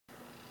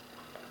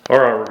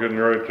Alright, we're getting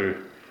ready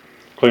to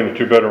clean the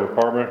 2-bedroom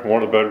apartment.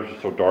 One of the bedrooms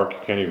is so dark you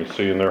can't even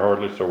see in there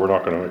hardly, so we're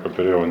not going to make a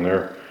video in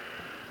there.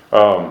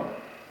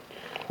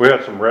 We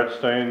had some red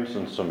stains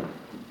and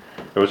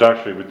it was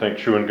actually, we think,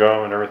 chewing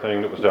gum and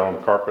everything that was down on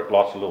the carpet,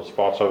 lots of little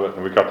spots of it,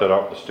 and we got that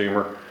out with the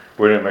steamer.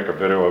 We didn't make a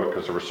video of it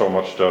because there was so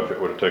much stuff, it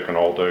would have taken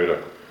all day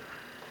to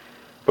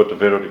put the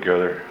video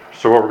together.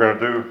 So what we're going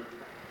to do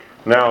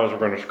now is we're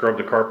going to scrub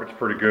the carpets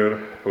pretty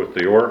good with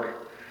the Ork,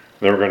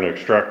 and then we're going to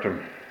extract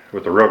them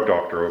with the Rug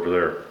Doctor over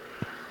there.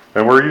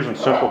 And we're using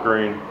Simple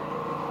Green.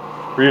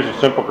 We're using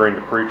Simple Green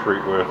to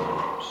pre-treat with,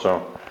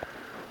 so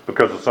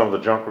because of some of the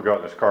junk we got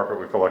in this carpet,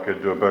 we feel like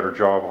it'd do a better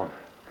job on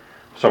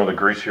some of the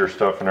greasier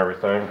stuff and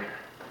everything.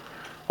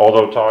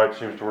 Although Tide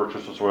seems to work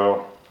just as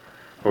well,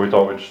 but we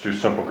thought we'd just do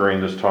Simple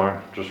Green this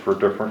time, just for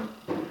different.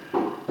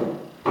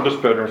 This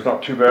bedroom's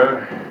not too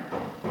bad,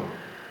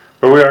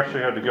 but we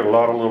actually had to get a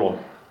lot of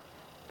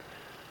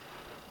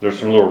there's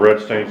some little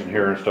red stains in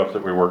here and stuff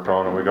that we worked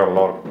on, and we got a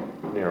lot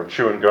of,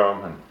 chewing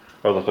gum and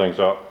other things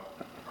out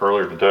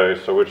earlier today,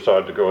 so we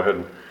decided to go ahead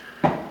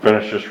and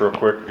finish this real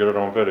quick and get it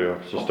on video.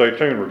 So stay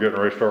tuned, we're getting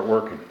ready to start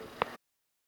working.